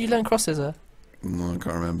 When you learn Cross Scissor? No, I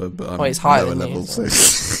can't remember, but I'm Well, it's higher lower than you, level, so-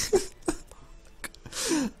 so...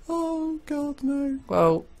 Oh, God, no.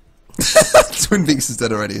 Well, Twin Beaks is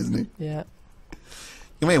dead already, isn't he? yeah.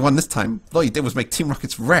 You may have won this time. All you did was make Team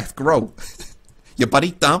Rocket's wrath grow. Your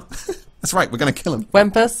buddy, dumb. That's right, we're going to kill him.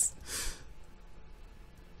 Wempus?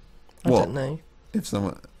 I What? don't know. If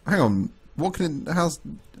someone... Hang on. What can... How's...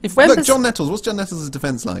 If Wempus... Look, John Nettles. What's John Nettles'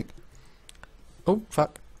 defense like? Oh,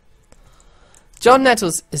 fuck. John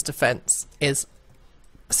Nettles' defense is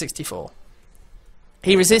 64.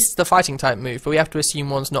 He resists the fighting type move, but we have to assume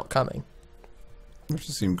one's not coming. Let's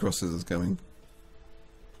assume Cross Scissors coming.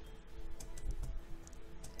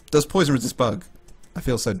 Does poison resist bug? I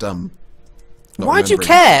feel so dumb. not Why do you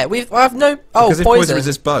remembering. care? I have no... Oh, Because if poison poison.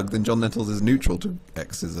 resists bug, then John Nettles is neutral to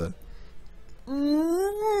X Scissor.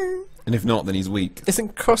 And if not, then he's weak.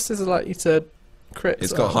 Isn't Cross Scissor likely to crit? It's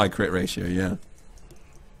as got well? a high crit ratio, yeah.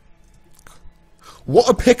 What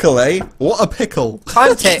a pickle, eh? What a pickle.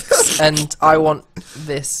 Time ticks, and I want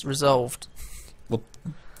this resolved. Well,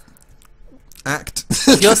 act.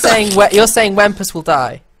 You're saying Wempus will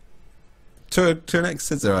die. to an X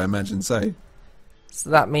Scissor, I imagine so. So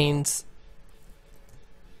that means...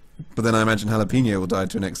 But then I imagine Jalapeno will die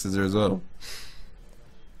to an X Scissor as well.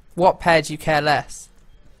 What pair do you care less?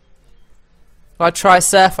 If I try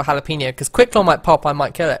Surf or Jalapeno, because Quick Claw might pop, I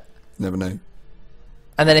might kill it. Never know.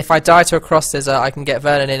 And then if I die to a Cross Scissor, I can get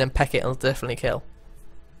Vernon in and peck it, and it'll definitely kill.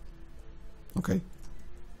 Okay.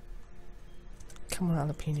 Come on,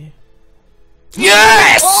 Jalapeno.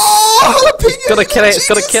 Yes! Oh, Jalapeno! Gotta kill it, it's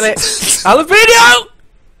gotta kill it. Jalapeno!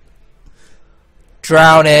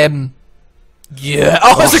 Drown him. Yeah.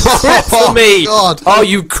 Oh, it's a crit for me! God. Oh,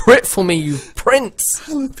 you crit for me, you prince!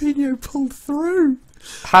 Jalapeno pulled through.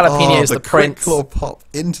 Jalapeno is the the crit prince. claw pop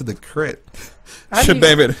into the crit. How Should do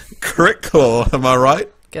you- name it Crit Claw, am I right?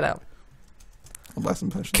 Get out. I'll buy some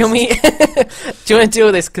potions. Can we... do you want to deal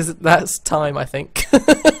with this? Because that's time, I think.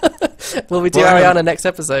 Will we do Well, Ariana next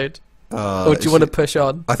episode? Or do you she- want to push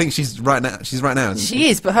on? I think she's right now. She's right now. Isn't She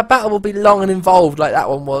is, but her battle will be long and involved like that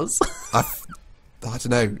one was. I don't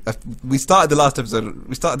know. We started the last episode.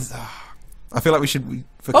 We started. I feel like we should,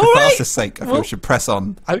 for All right. catharsis' sake, I feel Well- we should press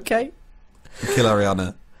on Okay. and kill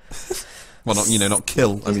Ariana. Well, not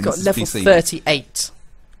kill. I He's mean, got this level is PC. 38.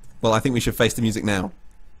 Well, I think we should face the music now.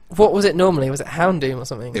 What was it normally? Was it Houndoom or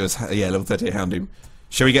something? It was level 38 Houndoom.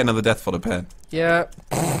 Shall we get another Death Fodder pair? Yeah.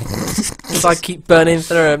 Because I keep burning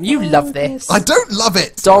through them. You love this. I don't love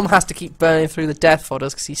it. Dom has to keep burning through the death fodders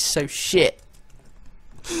because he's so shit.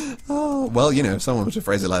 Oh, well, you know, if someone were to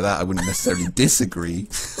phrase it like that, I wouldn't necessarily disagree.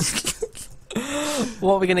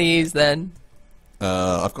 What are we going to use then?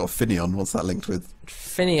 I've got Finion. What's that linked with?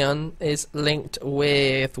 Finion is linked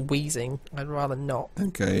with Wheezing. I'd rather not.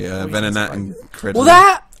 Okay, Wheezing's Venonat fine. and Crit. Well,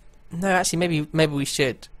 that... No, actually, maybe we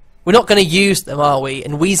should. We're not going to use them, are we?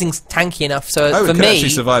 And Wheezing's tanky enough, so Oh, for it could me, actually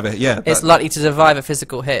survive it. Yeah, it's likely to survive a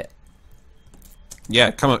physical hit. yeah.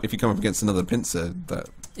 If you come up against another pincer, that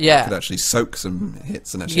Yeah. Could actually soak some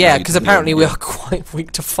hits and actually. Yeah, allow you because to heal. apparently we Yeah. are quite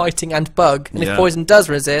weak to fighting and bug. And Yeah. if poison does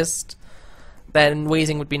resist, then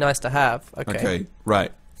wheezing would be nice to have. Okay. Okay,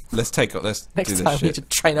 right. Let's do Next this time we shit. need to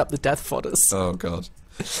train up the death fodders. Oh god.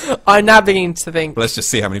 I'm now beginning to think. Let's just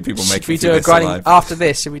see how many people make Should we it through do a this grinding alive. after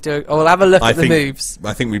this? Should we do? Oh, we'll have a look I at the think- moves.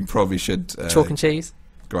 I think we probably should Chalk and cheese.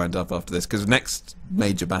 grind up after this because next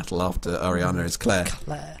major battle after Ariana is Claire.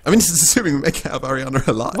 Claire. I mean, this is assuming we make it out of Ariana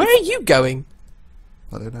alive. Where are you going?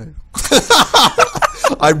 I don't know.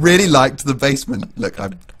 I really liked the basement. Look, I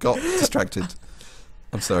got distracted.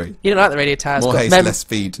 I'm sorry. You don't like the radio tower. It's More got haste, less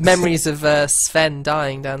speed. memories of Sven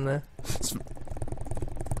dying down there.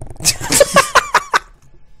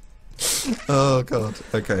 Oh god.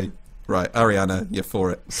 Okay. Right, Ariana, you're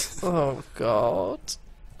for it. Oh God,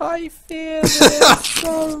 I fear this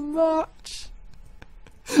so much.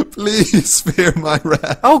 Please fear my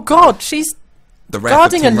wrath. Oh God, she's The wrath of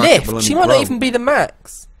guarding a Team Rocket will lift. She only might not grow. even be the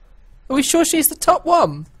max. Are we sure she's the top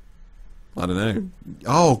one? I don't know.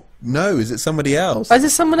 Oh no, is it somebody else? Is there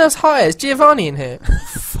someone else higher? Is Giovanni in here?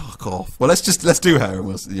 Fuck off. Well, let's do her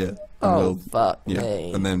and and Oh we'll, fuck yeah,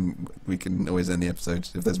 me. and then we can always end the episode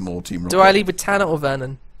if there's more Team Rocket. Do I leave with Tanner or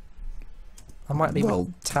Vernon? I might leave Well,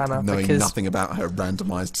 with Tanner knowing because nothing about her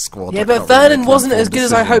randomised squad. yeah, I but can't really Vernon make an wasn't as informed good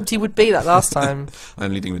as I decision. hoped he would be that last time.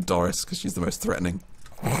 I'm leading with Doris because she's the most threatening.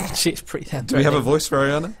 She's pretty damn Do we have a threatening. voice for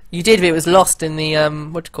Ariana? You did, but it was lost in the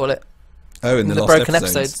what do you call it? Oh, in the lost broken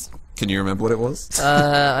episodes. Can you remember what it was?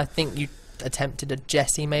 I think you attempted a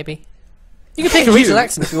Jessie, maybe. You can pick a regional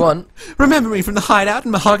accent if you want. Remember me from the hideout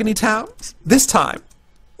in Mahogany Town? This time,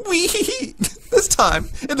 this time,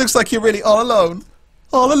 it looks like you're really all alone.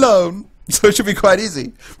 All alone. So it should be quite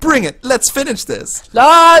easy. Bring it. Let's finish this.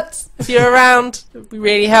 Lads, if you're around, it would be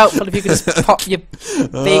really helpful if you could just pop your big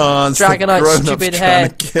it's the dragonite grown-ups stupid trying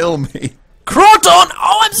head. to kill me. Croton!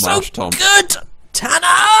 Oh, I'm Marsh so Tom. good!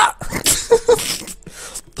 Tanner!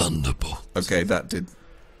 Thunderbolt. Okay, that did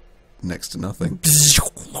next to nothing.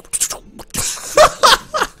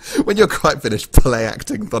 When you're quite finished play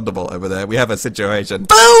acting Thunderbolt over there, we have a situation.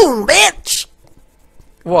 Boom, bitch!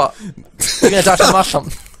 What? You're gonna touch the mushroom.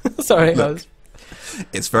 Sorry, I was...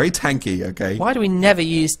 It's very tanky, okay? Why do we never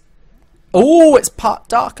use... Oh, it's part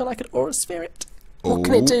dark and I could aura sphere it. What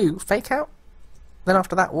can it Oh. do? Fake out? Then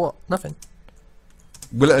after that, what? Nothing.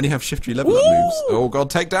 Will it only have shifty level up moves? Oh god,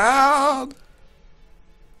 take down!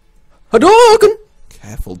 Hadouken!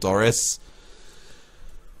 Careful, Doris.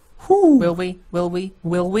 Will we? Will we?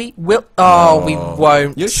 Will we? Will... Oh, we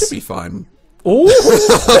won't. You should be fine. Ooh.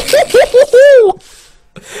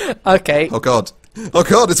 Okay. Oh god. Oh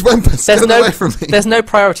god, it's Wempus! There's Get no, away from me! there's no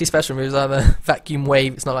priority special moves either. Vacuum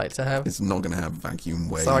wave, it's not like to have. It's not going to have vacuum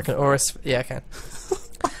wave. So I can aura... Yeah, I can.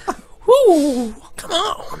 Woo! Come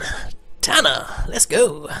on! Tanner, let's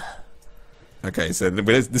go. Okay, so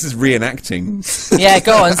this is reenacting. Yeah,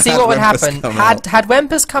 go on, see Had what would Wempus happen. come Had out. had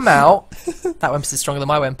Wempus come out, that Wempus is stronger than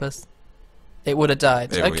my Wempus. It would have died.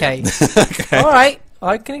 There we Okay. go. Okay. Alright,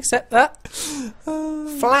 I can accept that.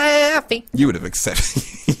 Flappy. You would have accepted.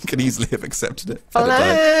 You could easily have accepted it. Had it died.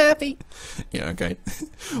 Flappy. Yeah, okay.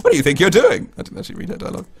 What do you think you're doing? I didn't actually read her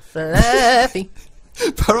dialogue. Flappy.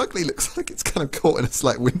 Barockley looks like it's kind of caught in a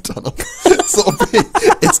slight wind tunnel.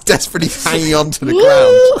 It's desperately hanging on to the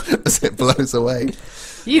ground as it blows away.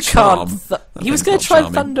 You Charm. can't. That He was thing's going not to try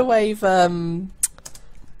charming. Thunderwave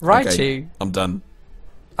Raichu. Okay, I'm done.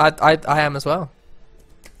 I am as well.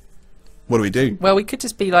 What do we do? Well, we could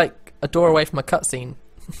just be like a door away from a cutscene.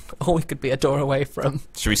 Or we could be a door away from...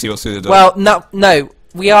 Should we see what's through the door? Well, no.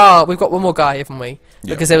 We've got one more guy, haven't we?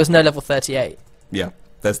 Yeah. Because there was no level 38. Yeah,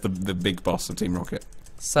 there's the big boss of Team Rocket.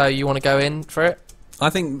 So you want to go in for it? I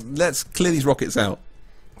think let's clear these rockets out.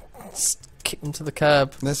 Just kick them to the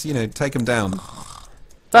curb. Let's, take them down. Let's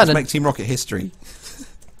Vernon, make Team Rocket history.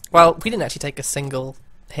 well, we didn't actually take a single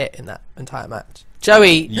hit in that entire match.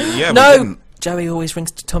 Joey! Yeah, we no! didn't. Joey always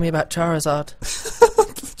rings to tell me about Charizard.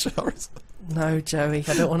 Charizard. No, Joey,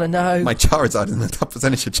 I don't want to know. My Charizard and the top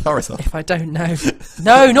percentage of Charizard. If I don't know.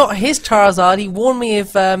 No, not his Charizard. He warned me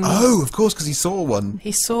of... Oh, of course, because he saw one.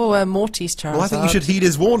 He saw Morty's Charizard. Well, I think you should heed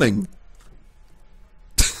his warning.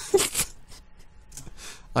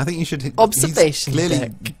 I think you should... Observation He's clearly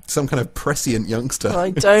deck. some kind of prescient youngster.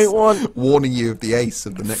 I don't want... warning you of the ace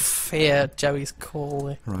of the next... Fear Joey's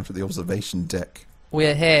call. Arrived at the observation deck.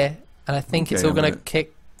 We're here, and I think it's Okay, all I'm going to gonna-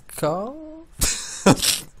 kick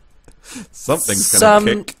off. Something's Some-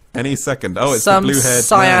 going to kick any second. Oh, it's Some the blue-haired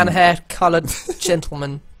cyan-haired coloured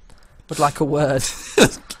gentleman would like a word.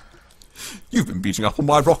 You've been beating up on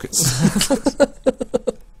my rockets.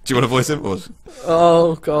 Do you want to voice him, or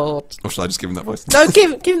Oh, God. shall I just give him that voice? No,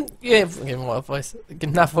 give him... Yeah, give him what voice. Give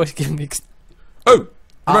him that voice. Give him the... Oh,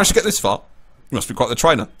 You managed to get this far? You must be quite the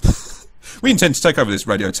trainer. We intend to take over this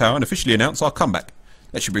radio tower and officially announce our comeback.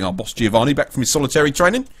 That should bring our boss Giovanni back from his solitary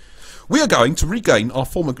training. We are going to regain our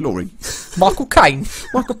former glory. Michael Caine.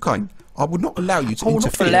 Michael Caine, I would not allow you to I will not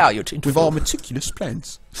interfere allow you to with interfere. our meticulous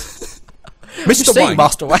plans. You Mr. see, Wayne,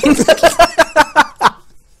 Master Wayne.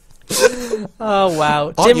 Oh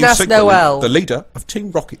wow, aren't you Gymnast secretly Noel. the leader of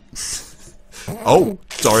Team Rocket? Oh,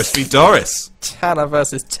 Doris v Doris. Tanner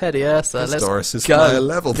versus Teddy Ursa. Let's Doris is go, higher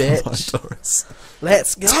level than my bitch. Doris.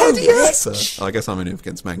 Let's go, Teddy bitch. Ursa. I guess I'm in it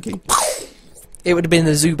against Mankey. It would have been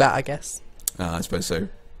the Zubat, I guess. I suppose so.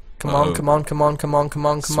 Come on, come on, come on, come on, come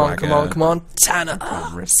on, come on, come on, come on, Tanner.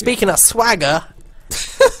 risk it. Speaking of swagger,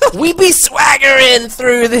 we be swaggering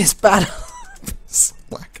through this battle.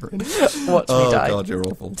 Swaggering. Watch me Oh die. god, you're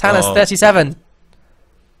awful. Tanner's Oh, 37.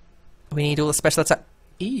 We need all the special attack.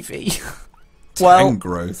 Eevee. Well, Tang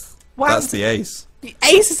growth. wow. That's the ace. the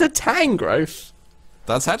ace is a Tangrowth.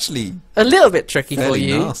 That's actually A little bit tricky for fairly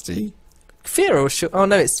you. nasty. Fearow should. Oh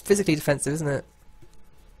no, it's physically defensive, isn't it?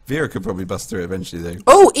 Vera could probably bust through it eventually, though.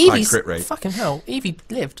 Oh, High Eevee's. crit rate. Fucking hell. Eevee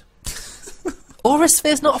lived. Aura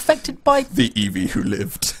Sphere's not affected by. The Eevee who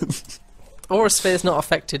lived. Aura Sphere's not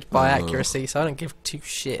affected by accuracy, so I don't give two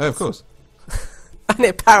shits. Oh, of course. And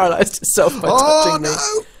it paralysed itself by Oh touching me.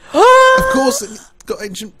 no! Of course, it got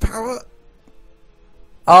ancient power.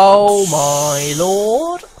 Oh my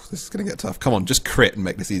lord. This is gonna get tough. Come on, just crit and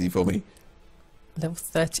make this easy for me. Level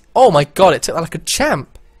 30. Oh my god, it took that like a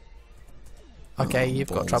champ. Okay, you've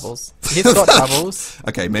got balls. troubles. You've got troubles.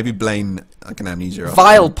 Okay, maybe Blaine. I can amnesia. up.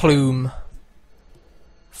 Vileplume.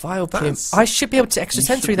 Vileplume. That's- I should be able to extra you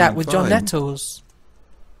should sensory be that with John fine. Nettles.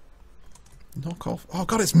 Knock off. Oh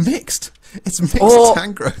god, it's mixed. It's mixed Or-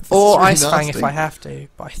 Tangrowth. This Or is really Ice Fang if nasty. I have to.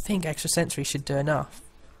 But I think extra sensory should do enough.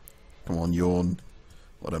 Come on, yawn.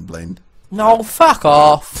 Well done, Blaine. No, fuck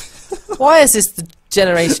off. Why is this the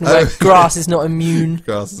generation where grass is not immune?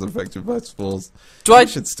 Grass is affected by spores. Do I You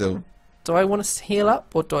should still. do I want to heal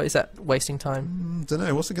up or is that wasting time? Don't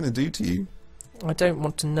know. What's it going to do to you? I don't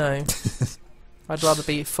want to know. I'd rather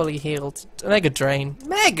be fully healed. Mega Drain.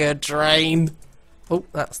 Mega Drain! Oh,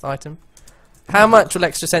 that's the item. How much will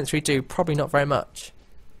extra sensory do? Probably not very much.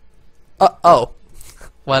 Oh.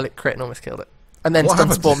 Well, it crit and almost killed it. And then What stun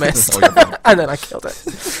happened? spore missed. Oh, you're fine. And then I killed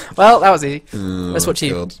it. Well, that was easy. Let's watch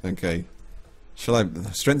you. God. Okay. Shall I?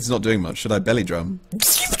 Strength is not doing much. Should I belly drum?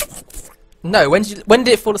 No, when did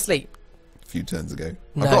it fall asleep? A few turns ago.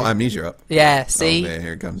 No. I've got amnesia up. Yeah, see? Oh, yeah,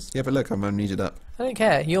 here it comes. Yeah, but look, I'm amnesia'd up. I don't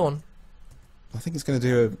care. Yawn. I think it's going to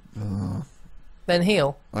do a. Then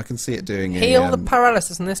heal. I can see it doing Heal a. the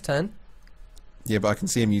paralysis on this turn. Yeah, but I can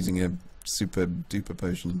see him using a super duper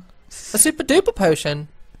potion. A super duper potion.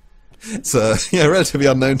 It's a relatively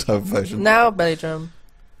unknown type of potion. Now belly drum.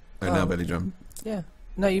 Oh, now Oh. belly drum. Yeah.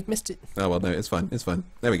 No, you've missed it. Oh well, no, it's fine. It's fine.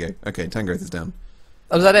 There we go. Okay, Tangrowth is down.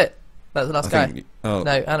 Oh, was that it? That was the last guy. think. Oh,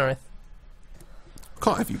 No, Anorith.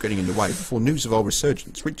 can't have you getting in the way before news of our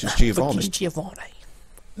resurgence reaches Giovanni. Fucking Giovanni.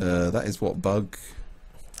 That is what bug.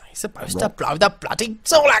 He's supposed Rock. to blow the bloody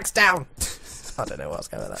Solax down. I don't know what I was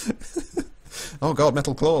going with that. Oh god,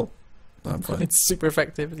 metal claw. No, I'm fine. It's super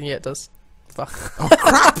effective, and yeah, it does. Fuck. Oh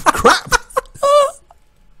crap! Crap!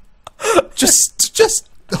 just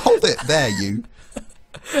hold it there, you.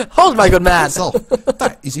 Hold my good man. That's off.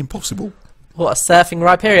 That is impossible. What a surfing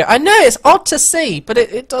Rhyperior. I know, it's odd to see, but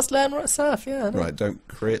it does learn how to surf, yeah. I know. Right, don't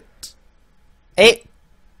crit. It.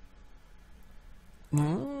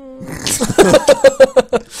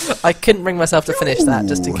 I couldn't bring myself to finish that,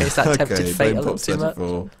 just in case that tempted Okay, fate Blaine a little pops too much.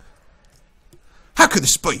 34. How could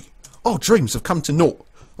this be? Our dreams have come to naught.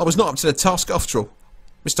 I was not up to the task after all.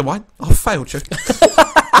 Mr. Wayne, I've failed you.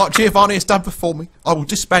 Like Giovanni has done before me, I will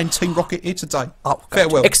disband Team Rocket here today. Oh,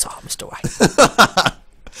 Farewell. Exile, Mr. Wayne.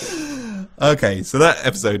 Okay, so that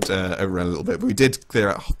episode overran a little bit, but we did clear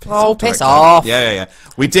out. Oh, piss Director. off. Yeah.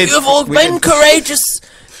 We did. You've all we been did- courageous.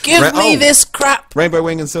 Give me Oh. this crap. Rainbow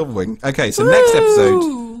Wing and Silver Wing. Okay, so next episode,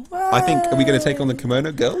 Woo! I think, are we going to take on the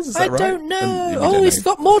Kimono Girls? Is that I right? don't know. And you Oh, don't he's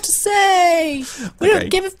know. got more to say. We Okay. don't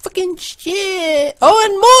give a fucking shit. Oh,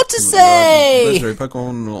 and more to say. Legendary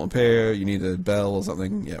Pokemon will appear. You need a bell or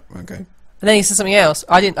something. Yep. Okay. And then he said something else.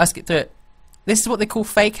 I skipped through it. This is what they call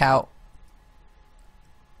fake out.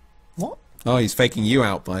 What? Oh, he's faking you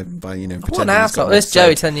out by What pretending. an he's got asshole. more There's to say.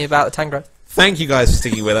 Joey telling you about the Tangrowth. Thank you guys for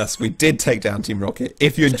sticking with us. We did take down Team Rocket.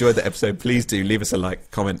 If you enjoyed the episode, please do leave us a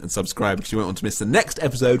like, comment, and subscribe because you won't want to miss the next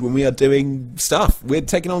episode when we are doing stuff. We're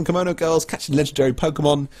taking on Kimono Girls, catching legendary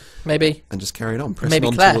Pokemon, Maybe. and just carrying on, pressing Maybe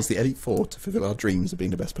on Claire. towards the Elite Four to fulfill our dreams of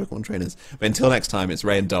being the best Pokemon trainers. But until next time, it's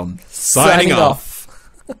Ray and Don signing off.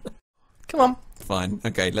 Come on. fine.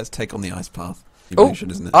 Okay, let's take on the ice path. Oh,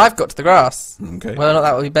 Illusion, isn't it? I've got to the grass. Okay. Whether or not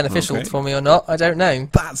that will be beneficial Okay. for me or not, I don't know.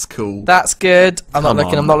 That's cool. That's good. I'm not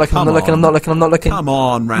looking. I'm not looking. I'm not looking. I'm not looking. I'm not looking. Come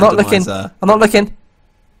on, randomizer. I'm not looking. I'm not looking.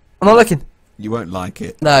 I'm not looking. You won't like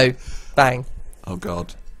it. No. Bang. Oh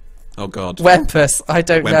god. Oh god. Wempus. I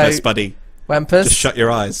don't know. Wempus, buddy. Wempus. Just shut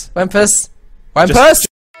your eyes. Wempus. Wempus.